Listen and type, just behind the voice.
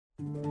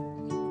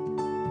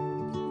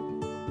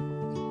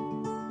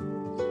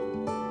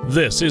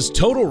This is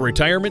Total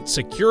Retirement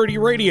Security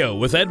Radio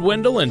with Ed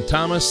Wendell and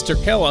Thomas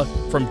Turkella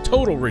from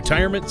Total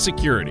Retirement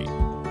Security.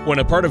 When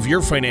a part of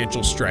your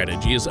financial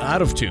strategy is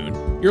out of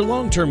tune, your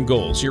long-term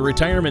goals, your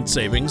retirement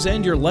savings,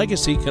 and your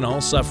legacy can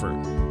all suffer.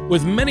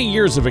 With many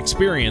years of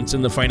experience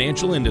in the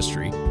financial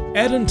industry,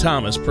 Ed and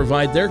Thomas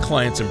provide their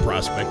clients and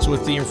prospects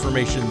with the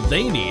information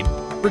they need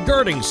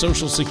regarding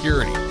Social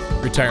Security,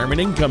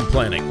 retirement income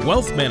planning,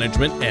 wealth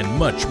management, and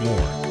much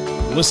more.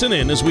 Listen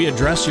in as we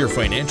address your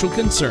financial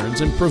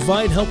concerns and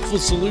provide helpful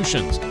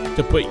solutions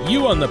to put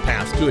you on the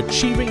path to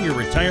achieving your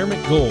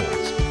retirement goals.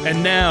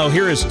 And now,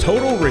 here is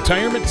Total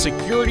Retirement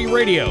Security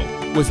Radio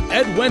with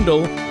Ed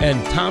Wendell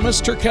and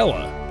Thomas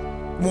Turkella.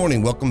 Good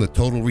morning. Welcome to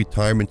Total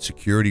Retirement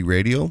Security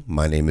Radio.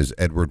 My name is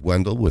Edward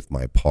Wendell with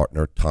my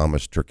partner,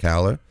 Thomas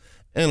Turkella,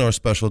 and our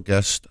special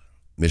guest,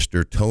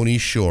 Mr. Tony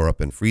Shore up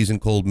in freezing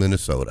cold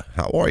Minnesota.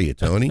 How are you,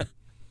 Tony?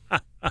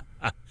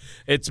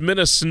 It's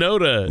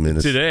Minnesota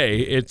today.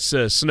 It's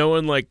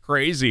snowing like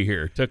crazy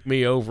here. Took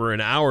me over an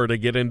hour to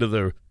get into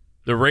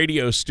the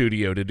radio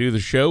studio to do the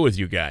show with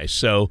you guys.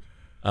 So,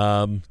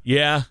 I'm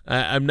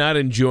not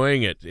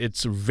enjoying it.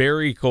 It's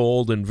very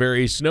cold and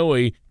very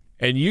snowy.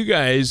 And you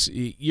guys,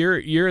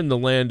 you're in the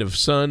land of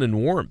sun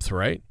and warmth,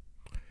 right?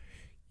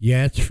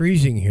 Yeah, it's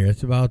freezing here.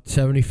 It's about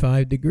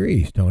 75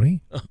 degrees,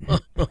 Tony.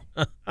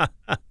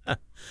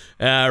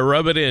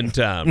 Rub it in,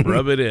 Tom.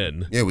 Rub it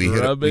in. Yeah,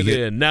 rub it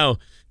in. Now,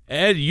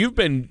 Ed, you've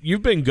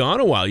been gone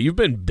a while. You've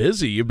been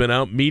busy. You've been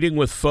out meeting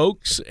with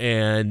folks,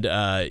 and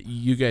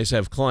you guys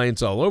have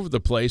clients all over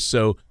the place.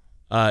 So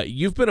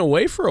you've been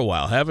away for a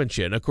while, haven't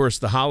you? And, of course,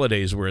 the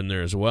holidays were in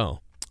there as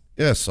well.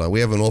 Yes,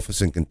 we have an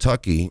office in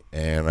Kentucky,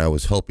 and I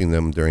was helping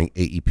them during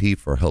AEP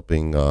for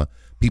helping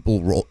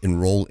people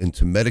enroll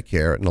into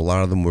Medicare, and a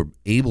lot of them were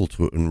able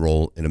to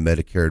enroll in a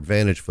Medicare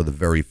Advantage for the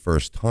very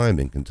first time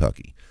in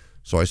Kentucky.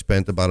 So I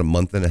spent about a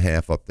month and a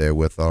half up there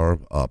with our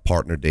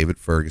partner, David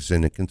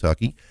Ferguson, in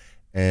Kentucky,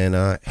 and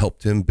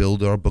helped him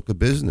build our book of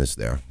business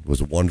there. It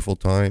was a wonderful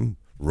time,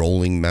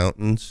 rolling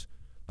mountains.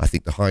 I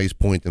think the highest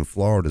point in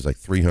Florida is like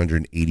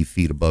 380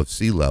 feet above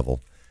sea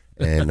level,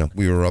 and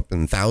we were up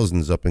in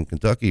thousands up in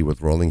Kentucky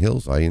with rolling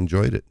hills. I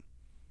enjoyed it.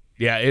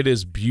 Yeah, it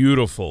is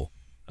beautiful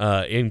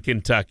in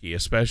Kentucky,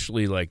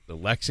 especially like the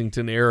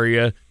Lexington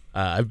area.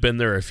 I've been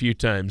there a few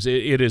times.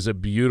 It is a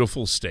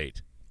beautiful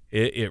state.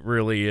 It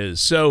really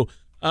is. So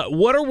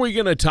what are we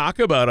going to talk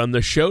about on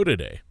the show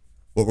today?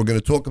 What we're going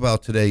to talk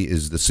about today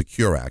is the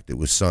Secure Act. It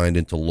was signed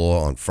into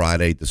law on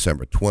Friday,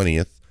 December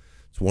 20th.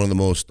 It's one of the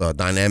most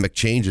dynamic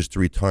changes to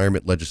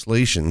retirement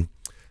legislation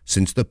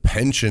since the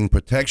Pension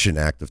Protection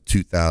Act of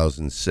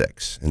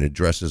 2006, and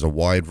addresses a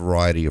wide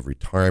variety of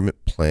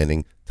retirement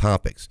planning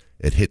topics.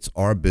 It hits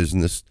our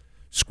business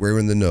square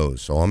in the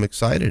nose, so I'm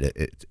excited.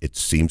 It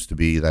seems to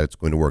be that it's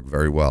going to work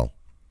very well.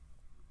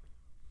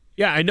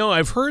 Yeah, I know.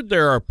 I've heard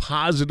there are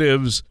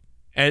positives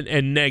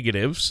and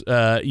negatives.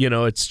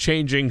 It's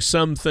changing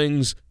some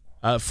things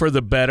for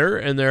the better,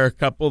 and there are a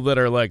couple that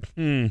are like,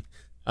 they're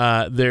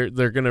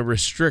going to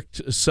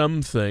restrict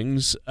some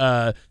things.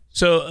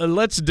 So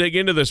let's dig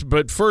into this.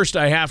 But first,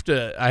 I have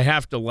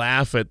to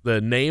laugh at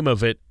the name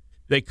of it.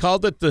 They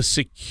called it the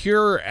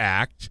Secure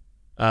Act,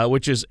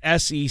 which is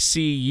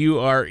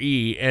SECURE,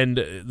 and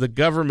the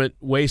government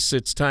wastes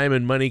its time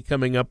and money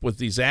coming up with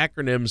these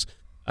acronyms.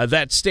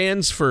 That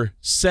stands for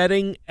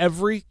Setting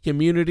Every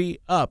Community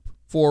Up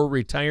for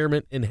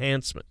Retirement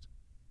Enhancement.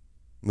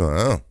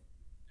 Wow.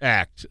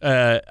 Act.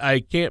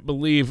 I can't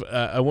believe,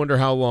 I wonder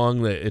how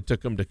long it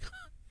took them to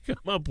come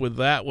up with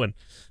that one.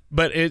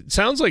 But it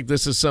sounds like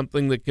this is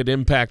something that could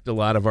impact a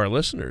lot of our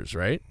listeners,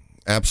 right?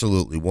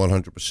 Absolutely,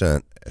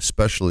 100%,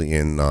 especially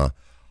in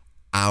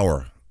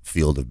our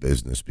field of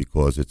business,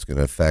 because it's going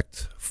to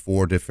affect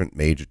 4 different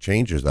major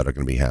changes that are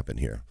going to be happening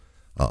here.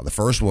 The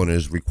first one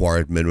is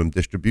required minimum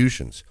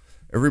distributions.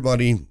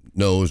 Everybody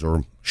knows,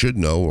 or should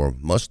know, or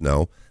must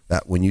know,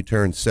 that when you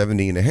turn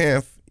 70 and a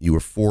half, you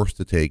are forced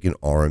to take an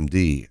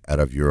RMD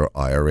out of your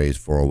IRAs,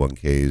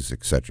 401ks,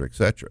 et cetera, et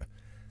cetera.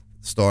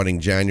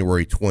 Starting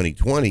January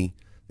 2020,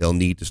 they'll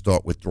need to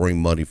start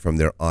withdrawing money from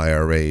their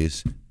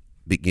IRAs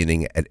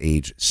beginning at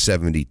age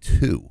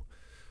 72.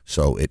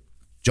 So it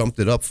jumped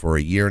it up for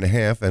a year and a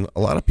half, and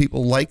a lot of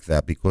people like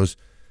that because,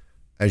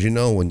 as you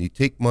know, when you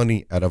take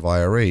money out of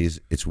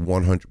IRAs, it's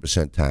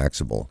 100%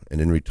 taxable.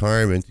 And in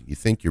retirement, you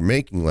think you're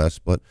making less,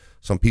 but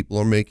some people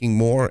are making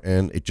more,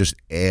 and it just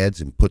adds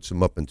and puts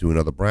them up into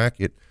another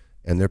bracket,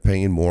 and they're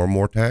paying more and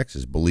more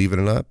taxes. Believe it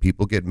or not,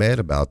 people get mad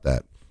about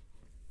that.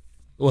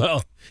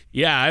 Well,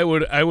 yeah, I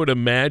would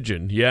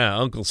imagine. Yeah,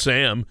 Uncle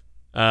Sam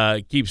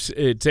keeps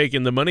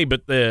taking the money,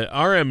 but the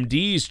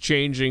RMD's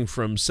changing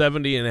from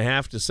 70 and a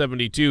half to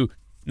 72.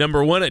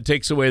 Number one, it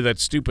takes away that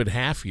stupid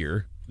half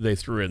year they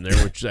threw in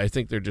there, which I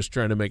think they're just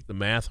trying to make the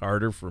math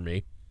harder for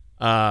me.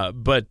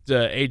 But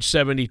age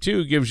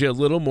 72 gives you a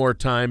little more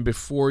time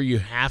before you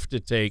have to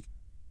take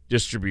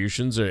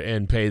distributions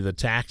and pay the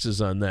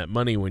taxes on that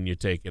money when you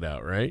take it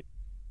out, right?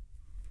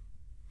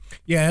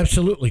 Yeah,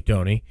 absolutely,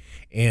 Tony.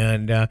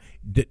 And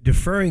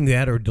deferring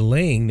that or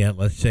delaying that,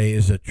 let's say,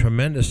 is a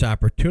tremendous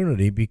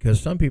opportunity because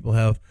some people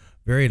have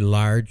very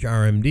large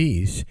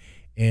RMDs,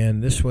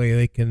 and this way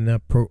they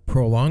can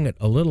prolong it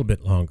a little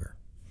bit longer.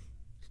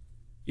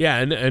 Yeah,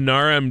 and an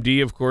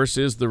RMD, of course,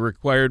 is the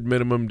required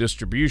minimum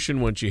distribution.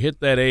 Once you hit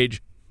that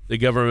age, the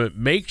government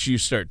makes you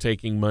start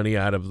taking money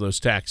out of those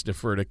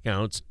tax-deferred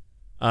accounts.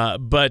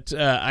 But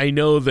I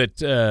know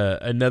that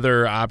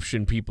another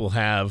option people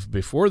have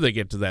before they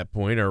get to that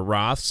point are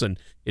Roths, and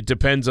it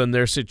depends on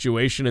their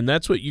situation. And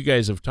that's what you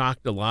guys have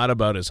talked a lot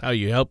about, is how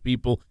you help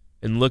people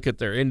and look at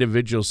their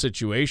individual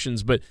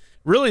situations. But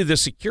really, the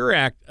Secure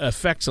Act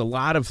affects a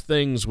lot of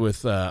things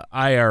with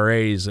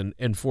IRAs and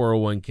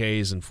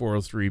 401ks and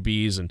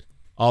 403bs and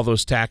all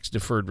those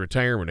tax-deferred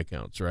retirement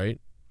accounts,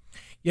 right?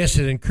 Yes,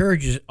 it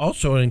encourages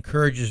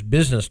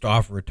business to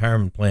offer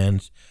retirement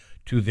plans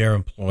to their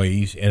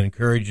employees and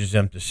encourages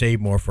them to save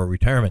more for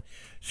retirement.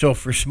 So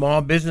for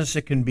small business,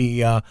 it can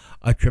be a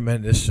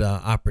tremendous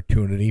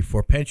opportunity.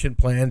 For pension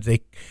plans,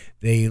 it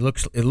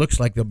looks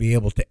like they'll be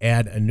able to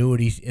add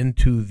annuities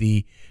into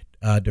the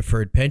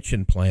deferred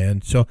pension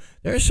plan. So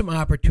there are some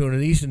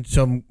opportunities and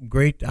some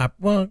great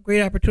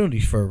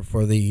opportunities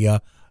for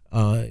the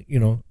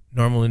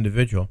normal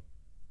individual.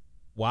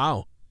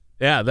 Wow.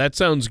 Yeah, that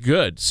sounds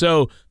good.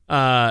 So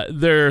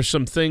there are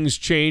some things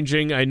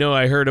changing. I know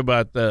I heard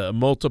about the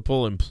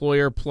multiple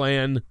employer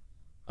plan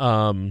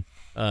and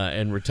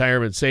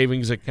retirement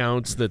savings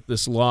accounts that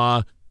this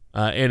law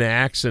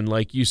enacts, and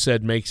like you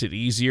said, makes it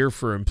easier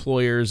for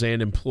employers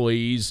and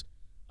employees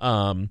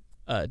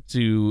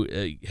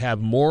to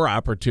have more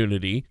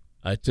opportunity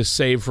to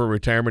save for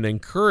retirement,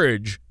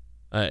 encourage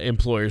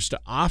employers to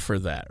offer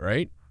that,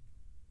 right?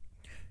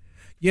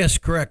 Yes,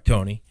 correct,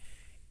 Tony.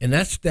 And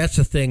that's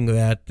the thing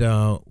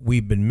that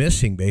we've been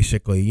missing,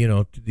 basically.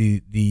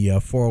 The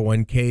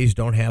 401ks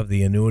don't have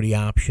the annuity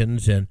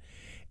options, and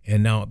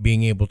now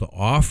being able to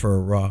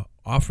offer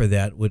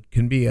that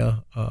can be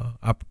a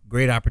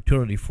great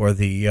opportunity for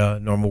the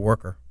normal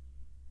worker.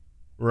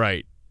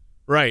 Right.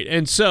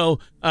 And so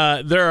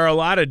there are a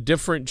lot of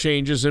different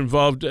changes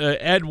involved.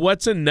 Ed,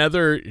 what's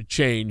another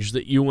change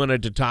that you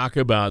wanted to talk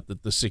about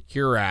that the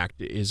Secure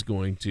Act is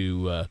going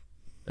to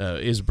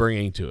is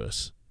bringing to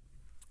us?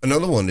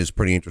 Another one is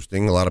pretty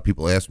interesting. A lot of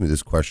people ask me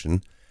this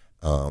question,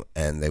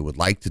 and they would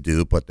like to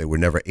do it, but they were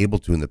never able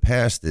to in the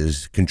past,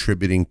 is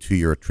contributing to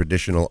your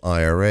traditional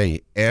IRA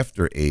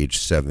after age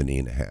 70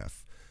 and a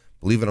half.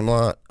 Believe it or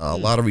not, a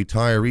lot of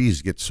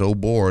retirees get so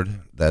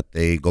bored that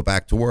they go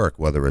back to work,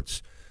 whether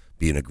it's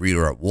being a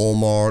greeter at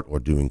Walmart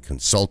or doing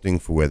consulting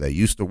for where they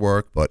used to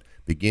work. But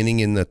beginning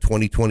in the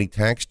 2020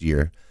 tax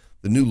year,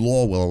 the new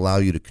law will allow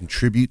you to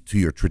contribute to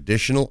your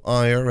traditional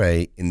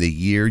IRA in the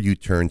year you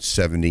turn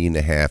 70 and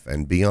a half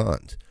and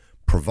beyond,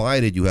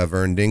 provided you have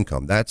earned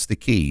income. That's the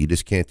key. You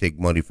just can't take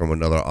money from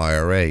another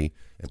IRA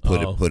and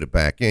put it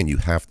back in. You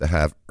have to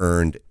have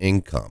earned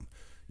income.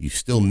 You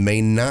still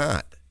may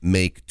not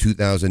make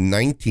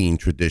 2019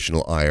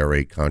 traditional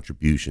IRA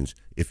contributions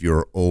if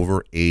you're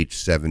over age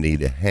 70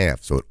 and a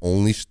half. So it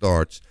only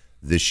starts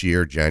this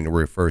year,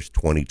 January 1st,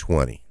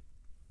 2020.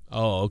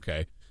 Oh,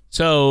 okay.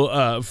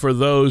 So for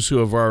those who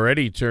have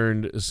already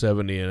turned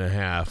 70 and a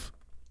half,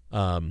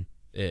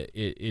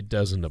 it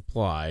doesn't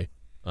apply.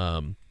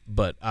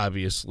 But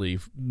obviously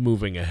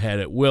moving ahead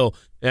it will.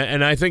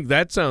 And I think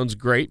that sounds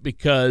great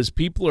because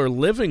people are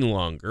living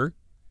longer,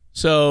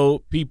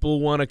 so people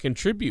want to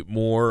contribute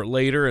more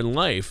later in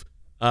life.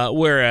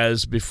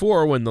 Whereas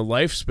before, when the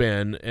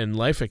lifespan and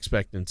life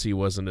expectancy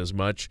wasn't as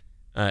much,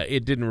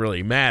 it didn't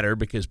really matter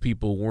because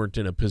people weren't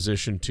in a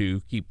position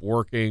to keep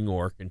working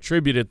or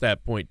contribute at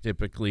that point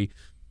typically.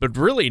 But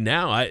really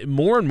now,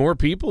 more and more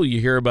people you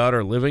hear about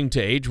are living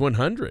to age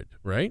 100,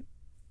 right?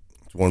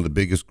 It's one of the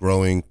biggest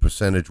growing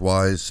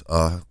percentage-wise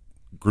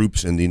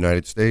groups in the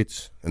United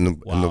States and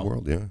in the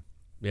world,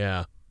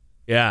 yeah.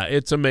 Yeah,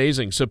 it's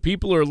amazing. So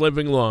people are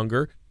living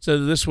longer,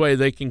 so this way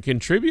they can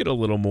contribute a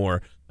little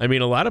more. I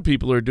mean, a lot of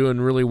people are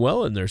doing really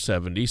well in their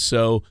 70s,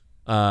 so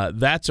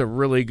that's a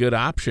really good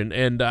option.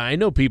 And I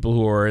know people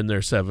who are in their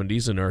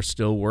 70s and are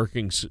still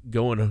working,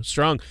 going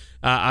strong.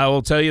 I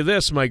will tell you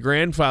this, my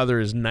grandfather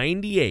is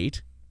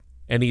 98,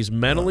 and he's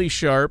mentally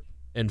sharp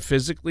and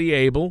physically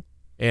able,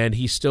 and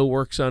he still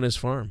works on his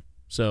farm.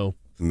 So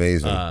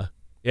amazing.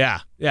 Yeah,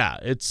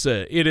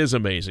 it is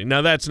amazing.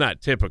 Now that's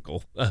not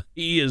typical.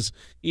 He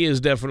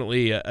is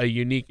definitely a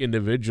unique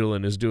individual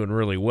and is doing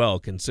really well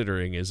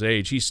considering his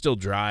age. He still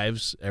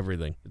drives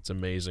everything. It's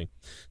amazing.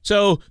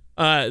 So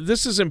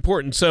this is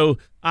important. So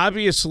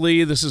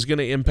obviously this is going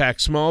to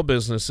impact small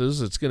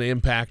businesses. It's going to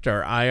impact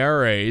our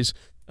IRAs.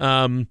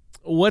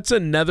 What's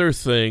another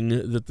thing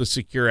that the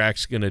Secure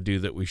Act's going to do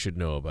that we should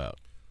know about?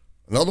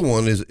 Another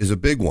one is a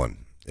big one.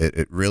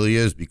 It really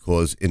is,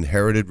 because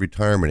inherited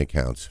retirement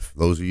accounts, for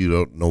those of you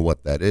who don't know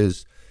what that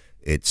is,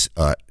 it's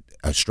a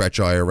stretch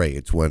IRA.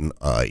 It's when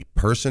a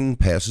person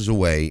passes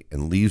away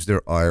and leaves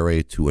their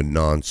IRA to a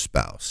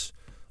non-spouse.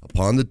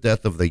 Upon the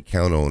death of the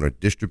account owner,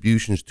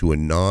 distributions to a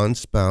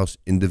non-spouse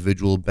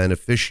individual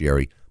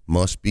beneficiary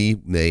must be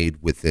made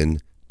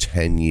within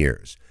 10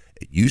 years.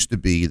 It used to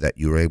be that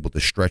you were able to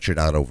stretch it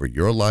out over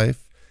your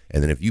life,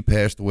 and then if you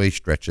passed away,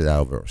 stretch it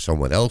out over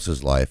someone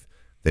else's life.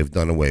 They've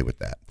done away with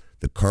that.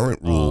 The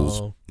current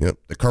rules,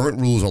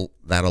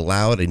 that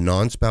allowed a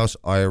non-spouse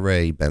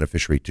IRA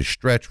beneficiary to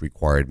stretch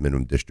required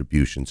minimum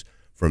distributions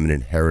from an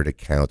inherited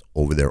account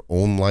over their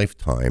own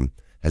lifetime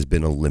has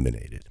been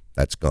eliminated.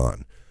 That's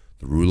gone.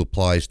 The rule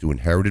applies to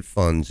inherited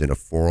funds in a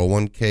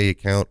 401k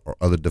account or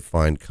other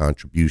defined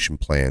contribution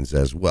plans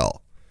as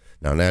well.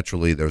 Now,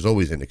 naturally, there's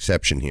always an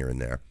exception here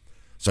and there,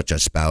 such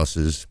as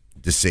spouses,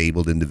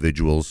 disabled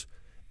individuals,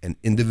 and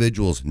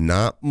individuals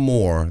not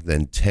more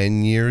than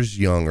 10 years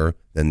younger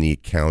than the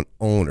account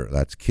owner.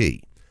 That's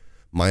key.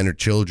 Minor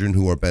children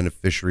who are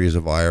beneficiaries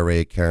of IRA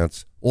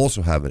accounts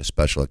also have a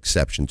special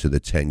exception to the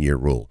 10-year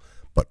rule,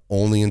 but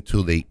only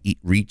until they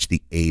reach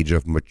the age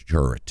of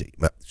maturity.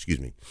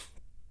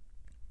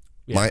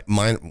 Yeah.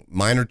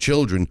 Minor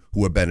children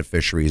who are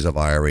beneficiaries of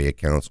IRA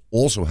accounts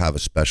also have a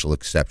special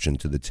exception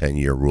to the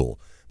 10-year rule,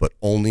 but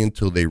only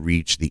until they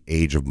reach the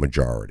age of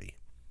majority.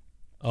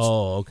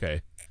 Oh,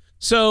 okay.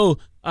 So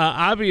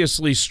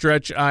obviously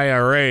stretch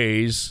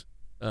IRAs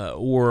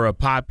were a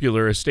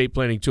popular estate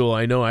planning tool.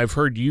 I know I've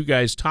heard you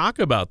guys talk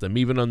about them,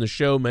 even on the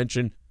show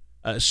mention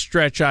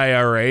stretch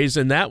IRAs,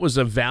 and that was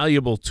a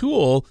valuable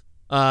tool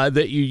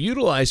that you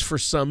utilize for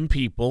some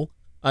people.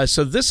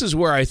 So this is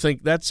where I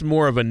think that's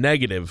more of a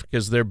negative,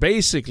 because they're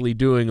basically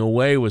doing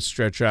away with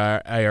stretch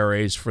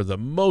IRAs for the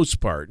most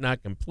part,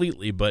 not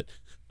completely, but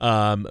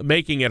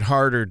making it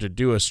harder to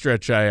do a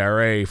stretch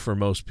IRA for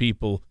most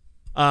people.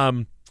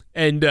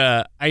 And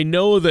I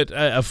know that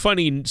a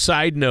funny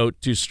side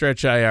note to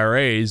stretch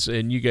IRAs,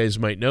 and you guys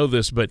might know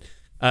this, but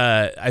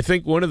I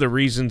think one of the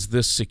reasons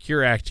this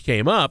Secure Act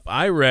came up,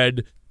 I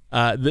read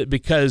that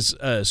because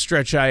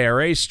stretch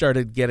IRAs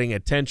started getting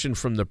attention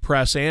from the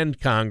press and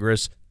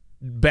Congress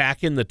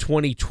back in the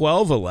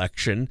 2012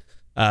 election,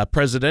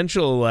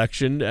 presidential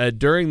election.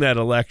 During that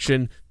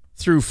election,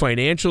 through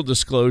financial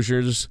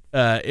disclosures,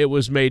 it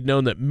was made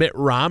known that Mitt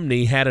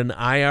Romney had an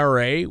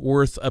IRA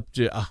worth up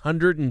to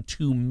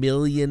 $102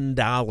 million.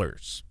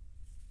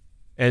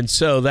 And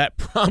so that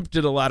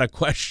prompted a lot of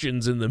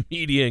questions in the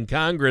media and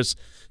Congress.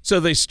 So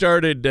they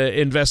started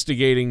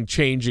investigating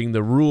changing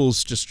the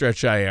rules to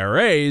stretch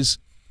IRAs,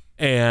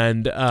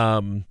 and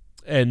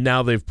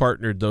now they've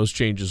partnered those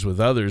changes with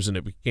others, and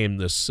it became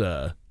this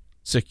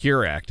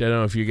Secure Act. I don't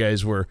know if you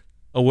guys were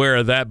aware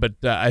of that, but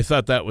I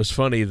thought that was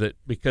funny that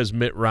because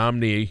Mitt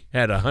Romney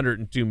had a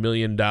 $102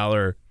 million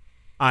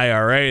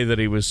IRA that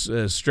he was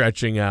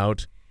stretching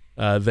out,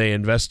 they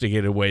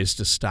investigated ways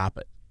to stop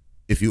it.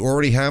 If you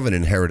already have an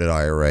inherited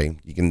IRA,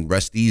 you can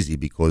rest easy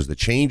because the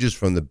changes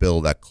from the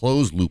bill that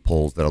closed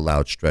loopholes that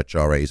allowed stretch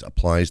IRAs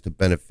applies to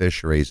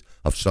beneficiaries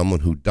of someone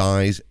who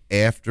dies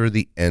after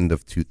the end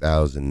of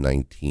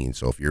 2019.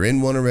 So if you're in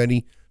one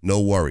already,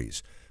 no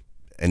worries.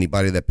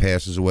 Anybody that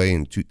passes away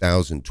in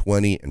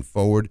 2020 and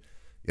forward,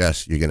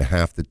 yes, you're going to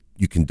have to,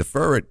 you can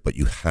defer it, but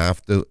you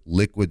have to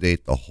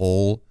liquidate the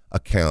whole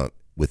account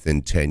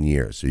within 10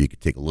 years. So you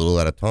could take a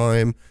little at a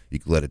time, you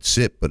can let it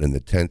sit, but in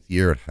the 10th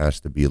year, it has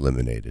to be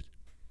eliminated.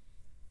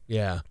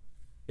 Yeah.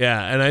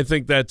 Yeah, and I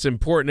think that's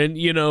important. And,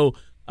 you know,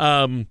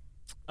 the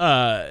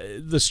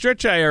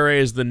stretch IRA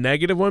is the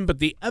negative one, but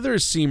the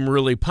others seem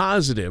really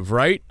positive,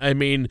 right? I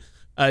mean,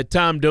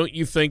 Tom, don't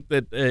you think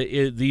that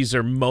these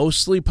are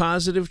mostly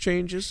positive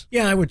changes?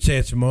 Yeah, I would say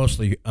it's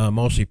mostly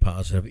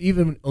positive.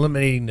 Even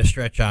eliminating the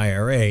stretch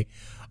IRA,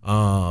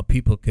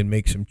 people can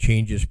make some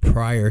changes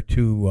prior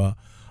to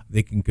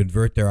they can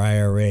convert their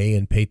IRA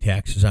and pay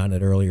taxes on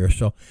it earlier.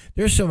 So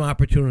there's some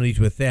opportunities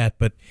with that.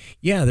 But,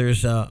 yeah,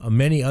 there's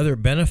many other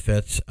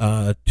benefits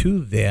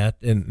to that.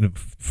 And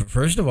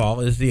first of all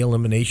is the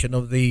elimination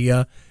of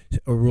the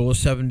rule of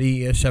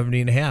 70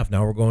 and a half.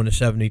 Now we're going to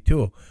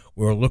 72.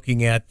 We're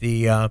looking at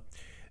the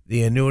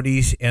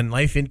annuities and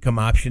life income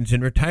options in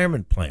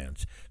retirement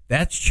plans.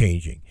 That's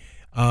changing.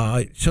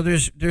 So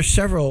there's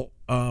several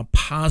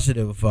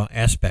positive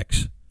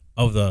aspects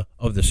of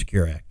the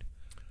Secure Act.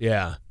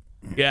 Yeah.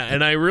 Yeah,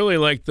 and I really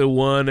like the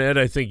one, Ed,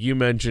 I think you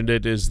mentioned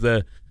it, is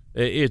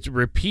it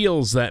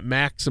repeals that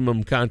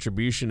maximum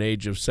contribution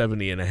age of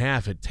 70 and a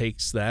half. It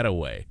takes that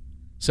away.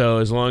 So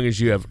as long as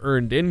you have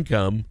earned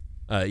income,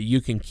 you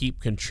can keep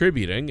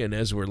contributing. And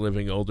as we're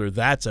living older,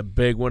 that's a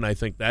big one. I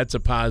think that's a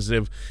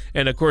positive.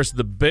 And, of course,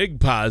 the big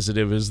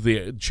positive is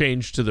the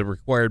change to the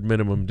required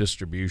minimum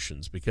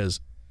distributions, because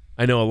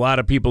I know a lot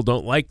of people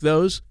don't like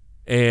those.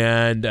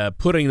 And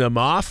putting them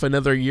off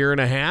another year and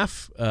a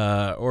half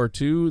or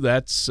two,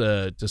 that's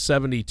to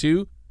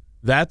 72.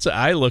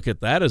 I look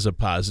at that as a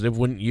positive,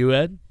 wouldn't you,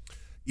 Ed?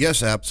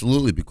 Yes,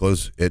 absolutely,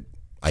 because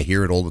I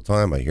hear it all the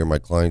time. I hear my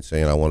clients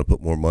saying, I want to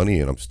put more money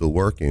in, I'm still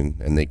working,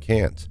 and they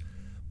can't.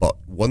 But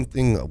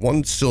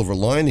one silver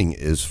lining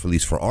is, at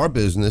least for our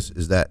business,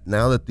 is that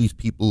now that these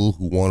people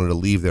who wanted to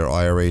leave their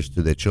IRAs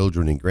to their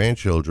children and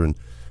grandchildren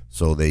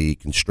so they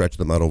can stretch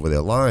them out over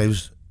their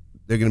lives,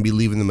 they're going to be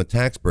leaving them a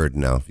tax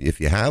burden now.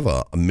 If you have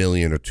a $1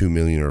 million or $2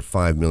 million or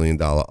 $5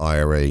 million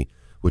IRA,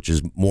 which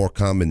is more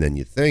common than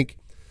you think,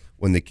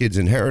 when the kids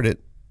inherit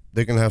it,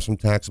 they're going to have some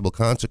taxable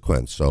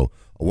consequence. So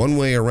one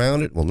way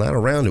around it, well, not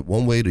around it,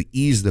 one way to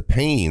ease the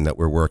pain that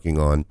we're working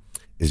on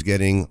is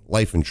getting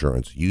life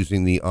insurance,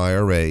 using the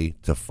IRA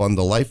to fund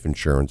the life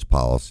insurance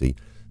policy.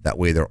 That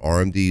way their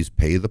RMDs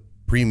pay the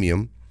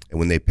premium, and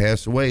when they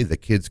pass away, the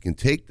kids can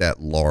take that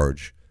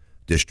large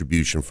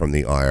distribution from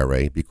the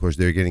IRA because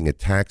they're getting a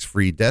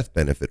tax-free death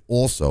benefit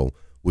also,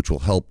 which will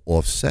help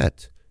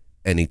offset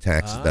any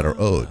taxes that are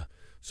owed.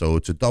 So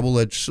it's a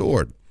double-edged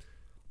sword.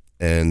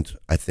 And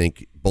I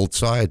think both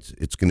sides,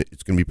 it's gonna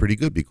be pretty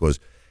good because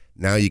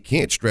now you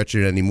can't stretch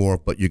it anymore,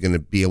 but you're going to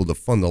be able to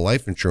fund the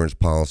life insurance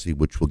policy,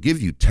 which will give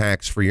you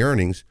tax-free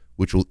earnings,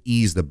 which will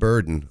ease the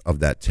burden of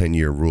that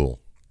 10-year rule.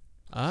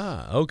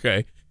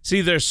 Okay.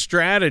 See, there's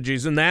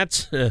strategies, and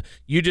that's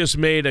you just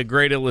made a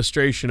great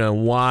illustration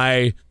on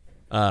why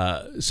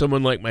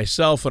someone like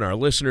myself and our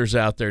listeners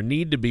out there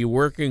need to be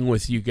working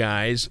with you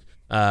guys,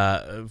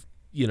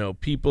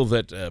 people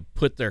that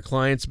put their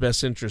clients'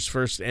 best interests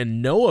first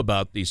and know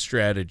about these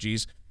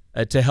strategies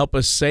to help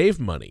us save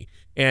money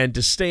and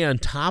to stay on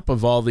top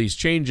of all these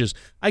changes.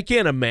 I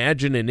can't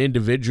imagine an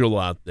individual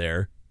out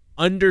there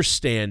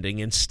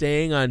understanding and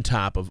staying on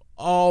top of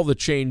all the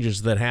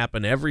changes that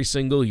happen every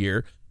single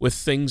year with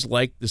things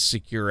like the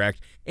Secure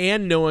Act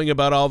and knowing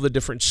about all the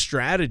different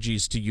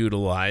strategies to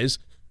utilize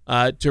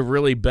to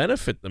really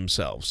benefit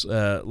themselves,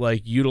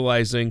 like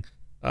utilizing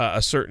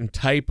a certain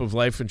type of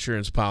life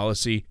insurance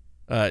policy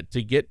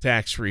to get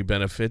tax-free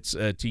benefits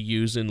to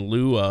use in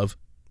lieu of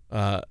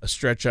a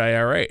stretch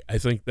IRA. I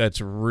think that's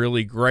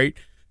really great.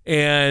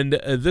 And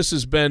this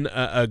has been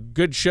a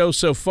good show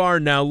so far.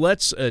 Now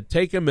let's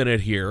take a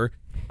minute here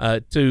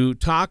to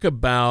talk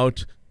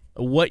about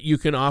what you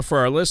can offer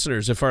our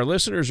listeners. If our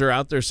listeners are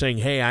out there saying,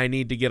 hey, I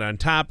need to get on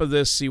top of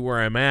this, see where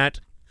I'm at,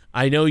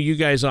 I know you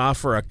guys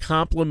offer a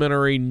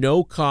complimentary,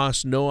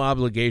 no-cost,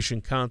 no-obligation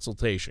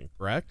consultation,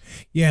 correct?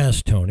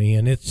 Yes, Tony,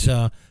 and it's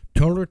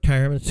Total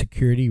Retirement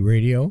Security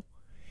Radio,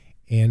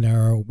 and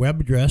our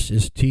web address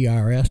is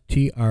trspm.com.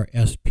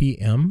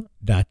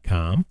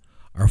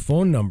 Our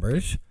phone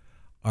numbers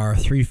are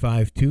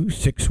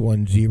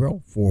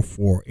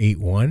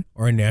 352-610-4481.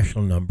 Our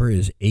national number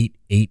is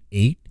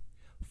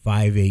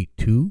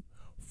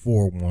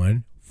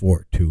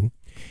 888-582-4142.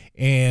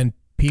 And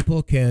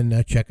people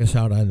can check us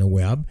out on the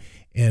web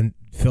and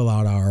fill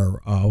out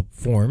our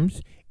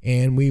forms,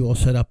 and we will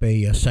set up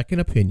a second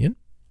opinion,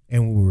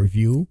 and we'll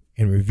review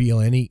and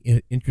reveal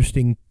any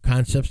interesting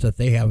concepts that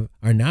they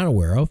are not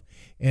aware of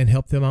and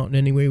help them out in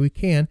any way we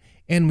can,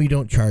 and we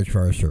don't charge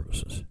for our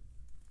services.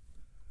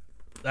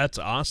 That's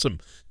awesome.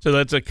 So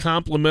that's a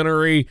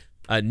complimentary,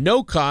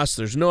 no cost,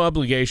 there's no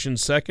obligation,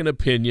 second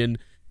opinion,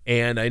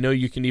 and I know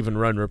you can even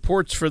run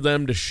reports for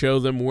them to show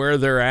them where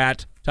they're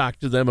at, talk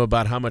to them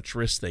about how much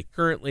risk they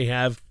currently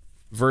have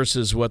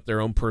versus what their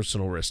own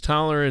personal risk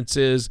tolerance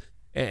is,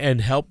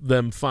 and help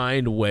them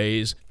find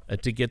ways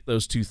to get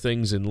those two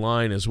things in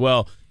line as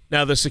well.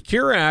 Now, the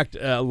Secure Act,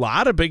 a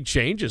lot of big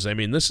changes. I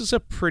mean, this is a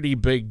pretty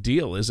big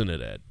deal, isn't it,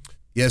 Ed?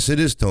 Yes, it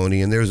is,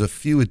 Tony, and there's a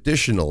few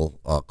additional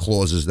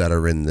clauses that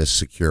are in this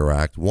Secure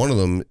Act. One of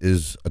them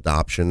is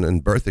adoption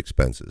and birth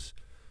expenses.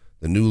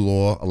 The new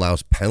law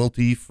allows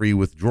penalty-free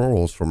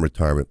withdrawals from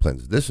retirement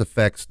plans. This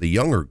affects the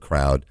younger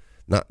crowd,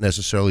 not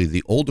necessarily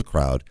the older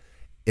crowd.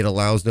 It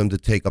allows them to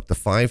take up to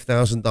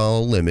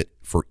 $5,000 limit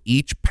for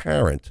each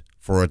parent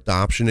for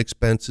adoption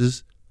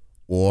expenses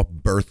or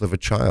birth of a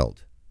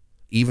child.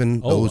 Even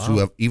those who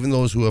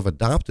have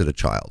adopted a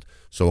child.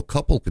 So a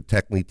couple could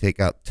technically take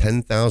out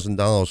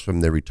 $10,000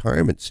 from their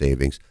retirement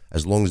savings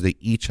as long as they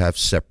each have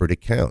separate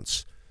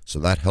accounts. So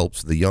that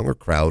helps the younger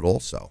crowd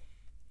also.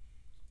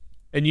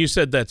 And you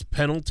said that's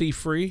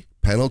penalty-free?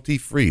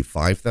 Penalty-free,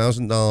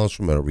 $5,000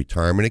 from a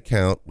retirement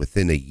account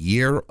within a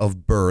year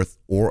of birth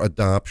or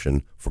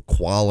adoption for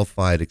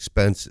qualified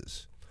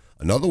expenses.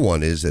 Another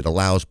one is it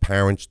allows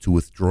parents to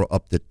withdraw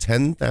up to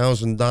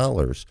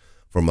 $10,000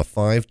 from a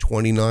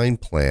 529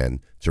 plan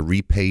to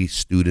repay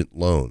student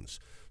loans.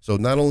 So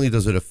not only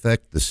does it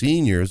affect the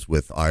seniors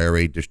with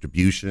IRA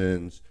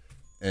distributions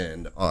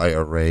and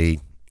IRA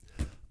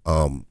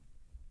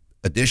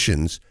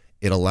additions,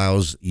 it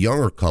allows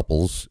younger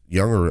couples,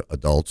 younger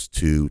adults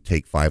to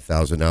take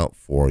 $5,000 out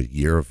for a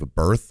year of a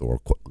birth or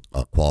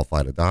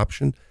qualified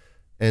adoption,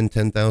 and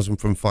 $10,000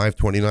 from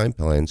 529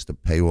 plans to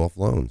pay off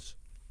loans.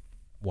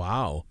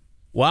 Wow.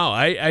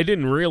 I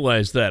didn't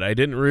realize that. I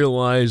didn't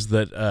realize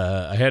that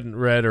I hadn't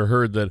read or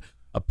heard that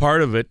a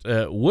part of it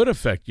would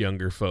affect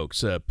younger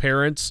folks.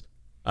 Parents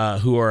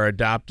who are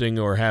adopting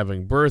or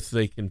having birth,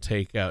 they can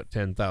take out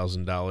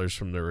 $10,000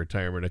 from their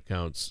retirement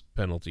accounts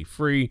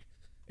penalty-free.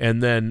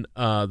 And then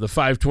the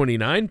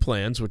 529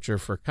 plans, which are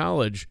for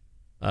college,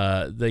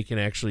 they can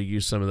actually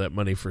use some of that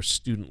money for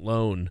student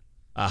loan.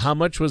 How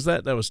much was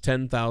that? That was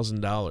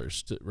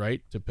 $10,000,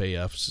 right, to pay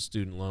off a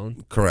student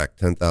loan?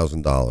 Correct,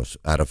 $10,000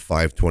 out of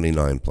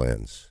 529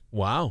 plans.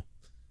 Wow,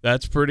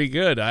 that's pretty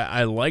good.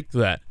 I like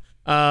that.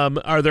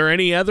 Are there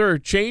any other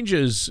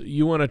changes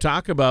you want to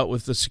talk about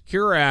with the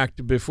Secure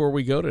Act before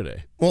we go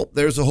today? Well,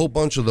 there's a whole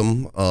bunch of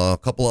them, a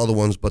couple other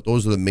ones, but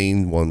those are the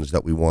main ones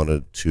that we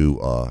wanted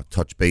to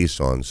touch base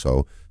on.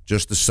 So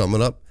just to sum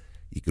it up,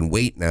 you can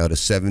wait now to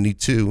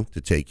 72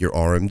 to take your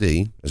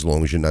RMD, as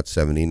long as you're not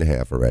 70 and a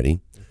half already.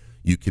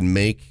 You can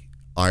make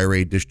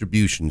IRA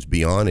distributions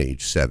beyond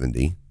age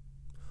 70.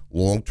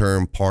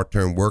 Long-term,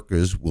 part-term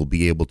workers will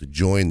be able to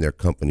join their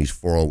company's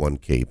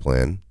 401k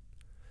plan.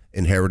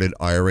 Inherited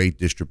IRA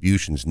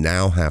distributions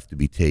now have to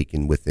be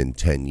taken within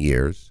 10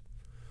 years.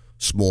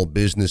 Small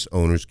business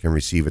owners can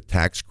receive a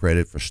tax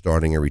credit for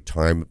starting a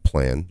retirement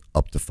plan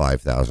up to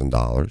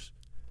 $5,000.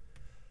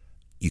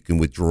 You can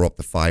withdraw up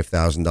to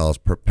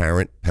 $5,000 per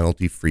parent,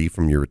 penalty-free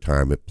from your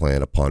retirement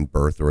plan upon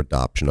birth or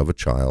adoption of a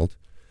child.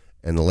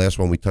 And the last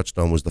one we touched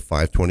on was the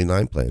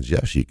 529 plans.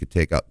 Yes, you could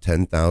take out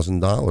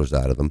 $10,000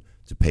 out of them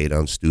to pay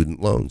down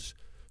student loans.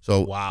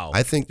 So wow.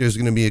 I think there's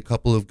going to be a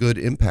couple of good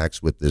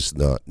impacts with this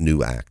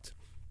new act.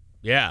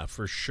 Yeah,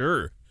 for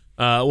sure.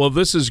 Well,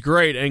 this is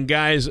great. And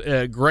guys,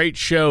 great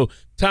show.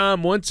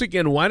 Tom, once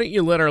again, why don't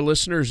you let our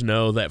listeners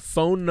know that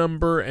phone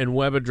number and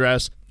web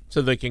address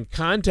so they can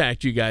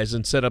contact you guys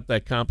and set up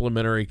that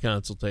complimentary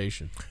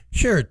consultation?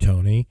 Sure,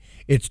 Tony.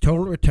 It's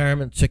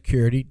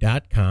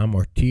totalretirementsecurity.com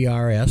or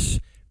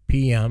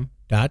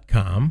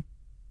TRSPM.com.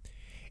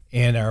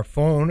 And our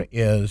phone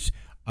is,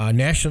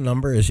 national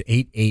number is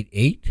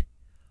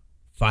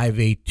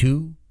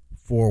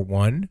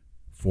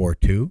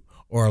 888-582-4142,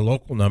 or our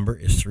local number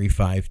is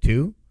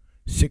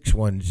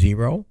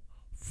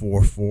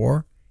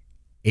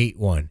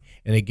 352-610-4481.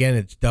 And again,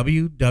 it's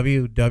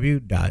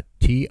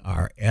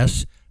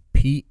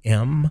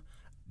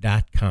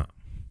www.trspm.com.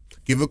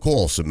 Give a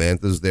call.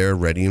 Samantha's there,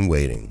 ready and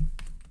waiting.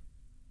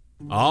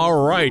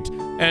 All right.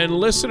 And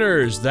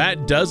listeners,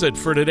 that does it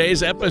for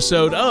today's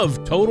episode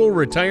of Total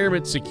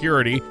Retirement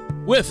Security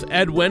with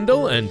Ed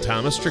Wendell and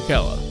Thomas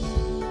Tricella.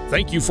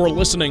 Thank you for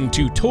listening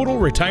to Total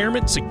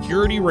Retirement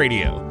Security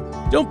Radio.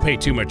 Don't pay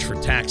too much for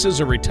taxes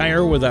or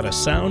retire without a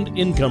sound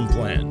income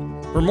plan.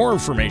 For more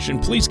information,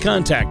 please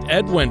contact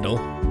Ed Wendell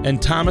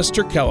and Thomas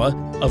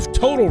Tricella of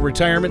Total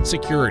Retirement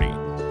Security.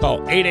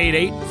 Call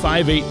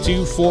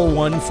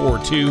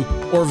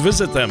 888-582-4142 or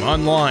visit them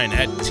online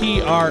at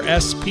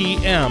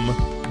trspm.com.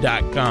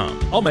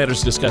 All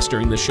matters discussed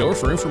during this show are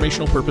for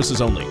informational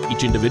purposes only.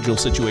 Each individual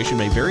situation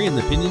may vary, and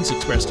the opinions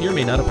expressed here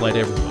may not apply to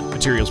everyone.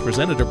 Materials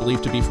presented are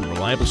believed to be from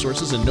reliable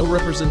sources, and no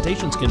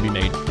representations can be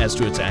made as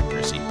to its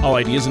accuracy. All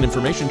ideas and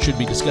information should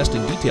be discussed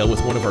in detail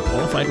with one of our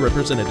qualified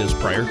representatives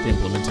prior to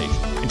implementation.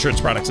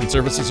 Insurance products and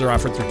services are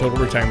offered through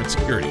Total Retirement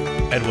Security.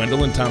 Ed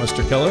Wendell and Thomas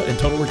Tricella and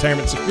Total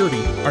Retirement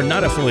Security are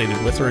not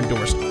affiliated with or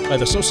endorsed by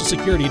the Social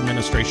Security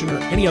Administration or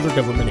any other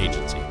government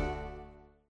agency.